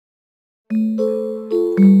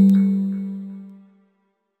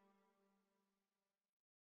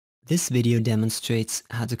This video demonstrates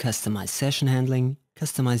how to customize session handling,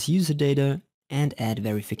 customize user data, and add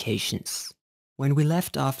verifications. When we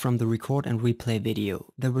left off from the record and replay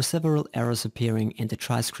video, there were several errors appearing in the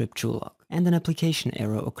TriScript toolog, and an application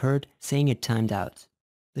error occurred saying it timed out.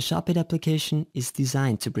 The Shopit application is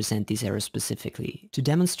designed to present these errors specifically, to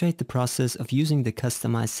demonstrate the process of using the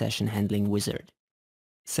customized session handling wizard.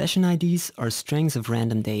 Session IDs are strings of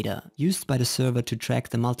random data used by the server to track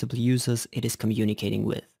the multiple users it is communicating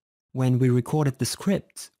with. When we recorded the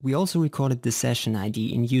script, we also recorded the session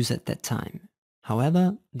ID in use at that time.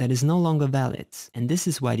 However, that is no longer valid, and this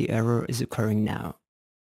is why the error is occurring now.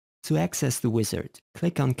 To access the wizard,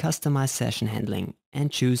 click on Customize Session Handling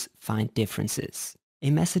and choose Find Differences.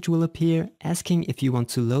 A message will appear asking if you want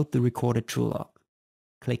to load the recorded toolog.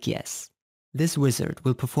 Click Yes. This wizard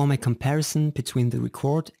will perform a comparison between the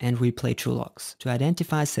record and replay toologs to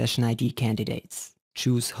identify session ID candidates.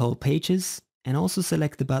 Choose Whole Pages and also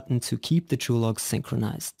select the button to keep the toologs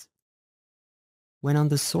synchronized. When on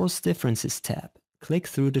the Source Differences tab, click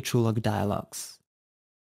through the toolog dialogs.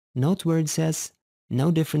 Note where it says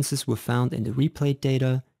no differences were found in the replayed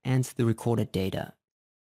data and the recorded data.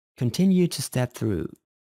 Continue to step through.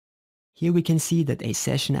 Here we can see that a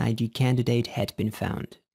session ID candidate had been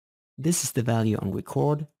found. This is the value on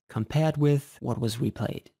record compared with what was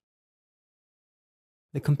replayed.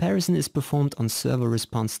 The comparison is performed on server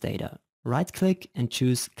response data. Right-click and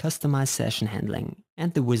choose Customize Session Handling,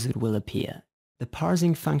 and the wizard will appear. The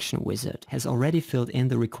parsing function wizard has already filled in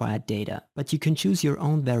the required data, but you can choose your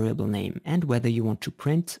own variable name and whether you want to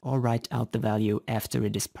print or write out the value after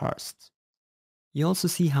it is parsed. You also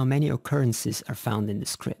see how many occurrences are found in the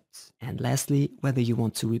script, and lastly, whether you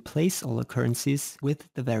want to replace all occurrences with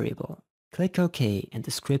the variable. Click OK and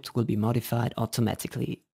the script will be modified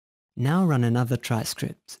automatically. Now run another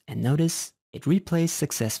TriScript and notice it replays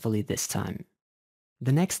successfully this time.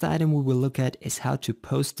 The next item we will look at is how to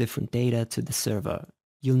post different data to the server.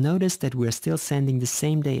 You'll notice that we are still sending the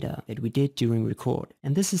same data that we did during record,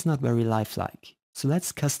 and this is not very lifelike. So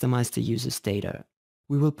let's customize the user's data.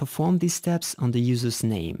 We will perform these steps on the user's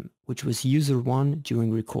name, which was user1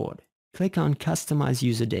 during record. Click on Customize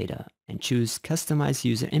User Data and choose Customize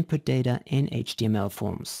User Input Data in HTML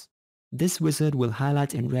Forms. This wizard will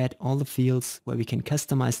highlight in red all the fields where we can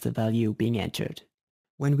customize the value being entered.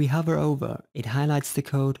 When we hover over, it highlights the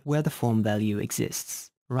code where the form value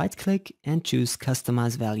exists. Right-click and choose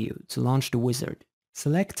Customize Value to launch the wizard.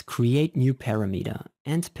 Select Create New Parameter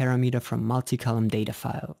and Parameter from Multi-Column Data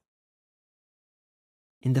File.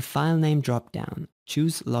 In the File Name dropdown,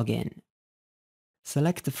 choose Login.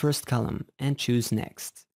 Select the first column and choose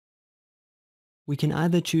Next. We can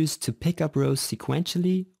either choose to pick up rows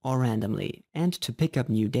sequentially or randomly, and to pick up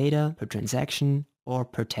new data per transaction or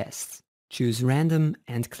per test. Choose Random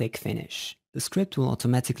and click Finish. The script will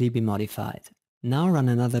automatically be modified. Now run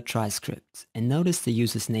another TriScript and notice the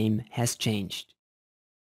user's name has changed.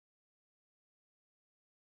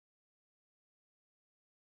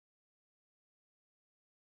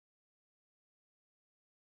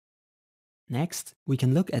 Next, we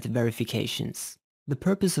can look at verifications. The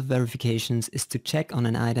purpose of verifications is to check on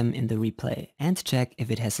an item in the replay and check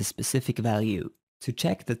if it has a specific value. To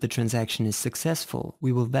check that the transaction is successful,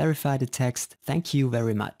 we will verify the text "Thank you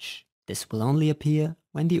very much." This will only appear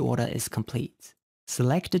when the order is complete.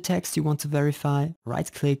 Select the text you want to verify,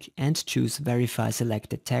 right-click and choose Verify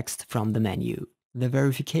Selected Text from the menu. The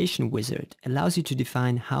verification wizard allows you to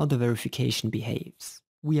define how the verification behaves.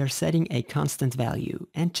 We are setting a constant value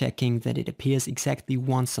and checking that it appears exactly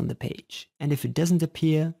once on the page. And if it doesn't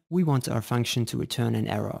appear, we want our function to return an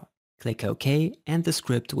error. Click OK and the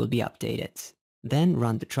script will be updated. Then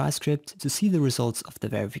run the TriScript to see the results of the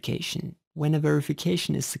verification. When a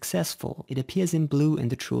verification is successful, it appears in blue in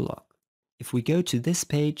the toolog. If we go to this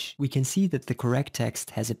page, we can see that the correct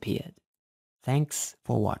text has appeared. Thanks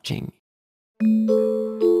for watching.